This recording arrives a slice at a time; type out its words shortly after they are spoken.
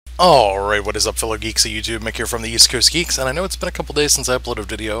Alright, what is up fellow geeks of YouTube? Mick here from the East Coast Geeks, and I know it's been a couple days since I uploaded a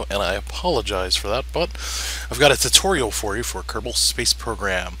video, and I apologize for that, but I've got a tutorial for you for Kerbal Space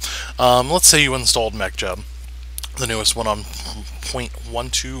Program. Let's say you installed MechJeb, the newest one on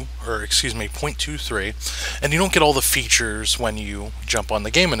 0.23, and you don't get all the features when you jump on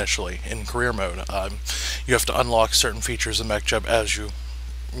the game initially in career mode. You have to unlock certain features of MechJeb as you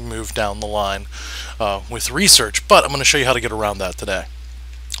move down the line with research, but I'm going to show you how to get around that today.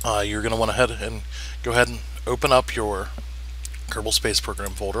 You're going to want to go ahead and open up your Kerbal Space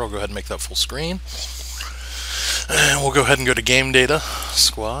Program folder. I'll go ahead and make that full screen. And we'll go ahead and go to Game Data,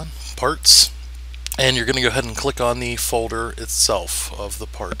 Squad, Parts, and you're going to go ahead and click on the folder itself of the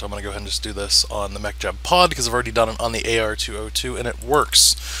part. I'm going to go ahead and just do this on the MechJeb pod because I've already done it on the AR202 and it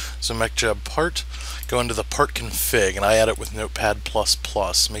works. So MechJeb part, go into the part config, and I add it with Notepad++.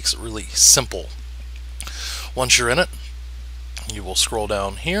 Makes it really simple. Once you're in it, you will scroll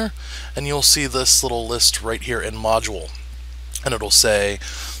down here and you'll see this little list right here in module, and it'll say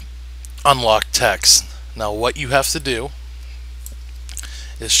unlock text. Now what you have to do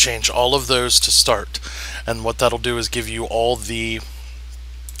is change all of those to start, and what that'll do is give you all the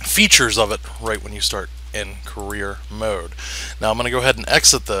features of it right when you start in career mode. Now I'm going to go ahead and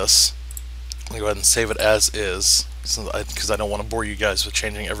exit this. I'm going to go ahead and save it as is because I don't want to bore you guys with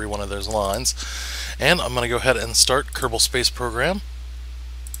changing every one of those lines. And I'm going to go ahead and start Kerbal Space Program.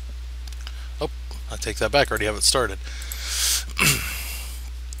 Oh, I take that back. I already have it started.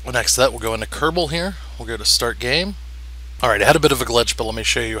 Next to that, we'll go into Kerbal here. We'll go to Start Game. Alright, I had a bit of a glitch, but let me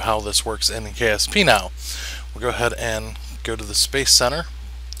show you how this works in KSP now. We'll go ahead and go to the Space Center.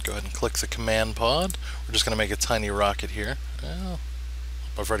 Go ahead and click the command pod. We're just going to make a tiny rocket here. Oh,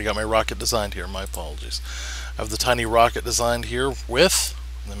 I've already got my rocket designed here. My apologies. I have the tiny rocket designed here with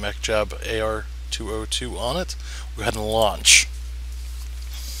the MechJeb AR202 on it. We'll go ahead and launch.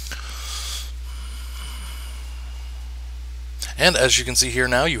 And as you can see here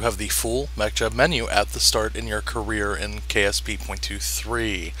now, you have the full MechJeb menu at the start in your career in KSP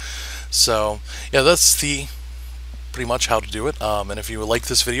 0.23. So yeah, that's pretty much how to do it. And if you like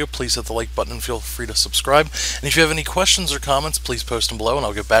this video, please hit the like button and feel free to subscribe. And if you have any questions or comments, please post them below and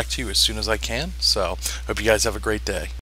I'll get back to you as soon as I can. So hope you guys have a great day.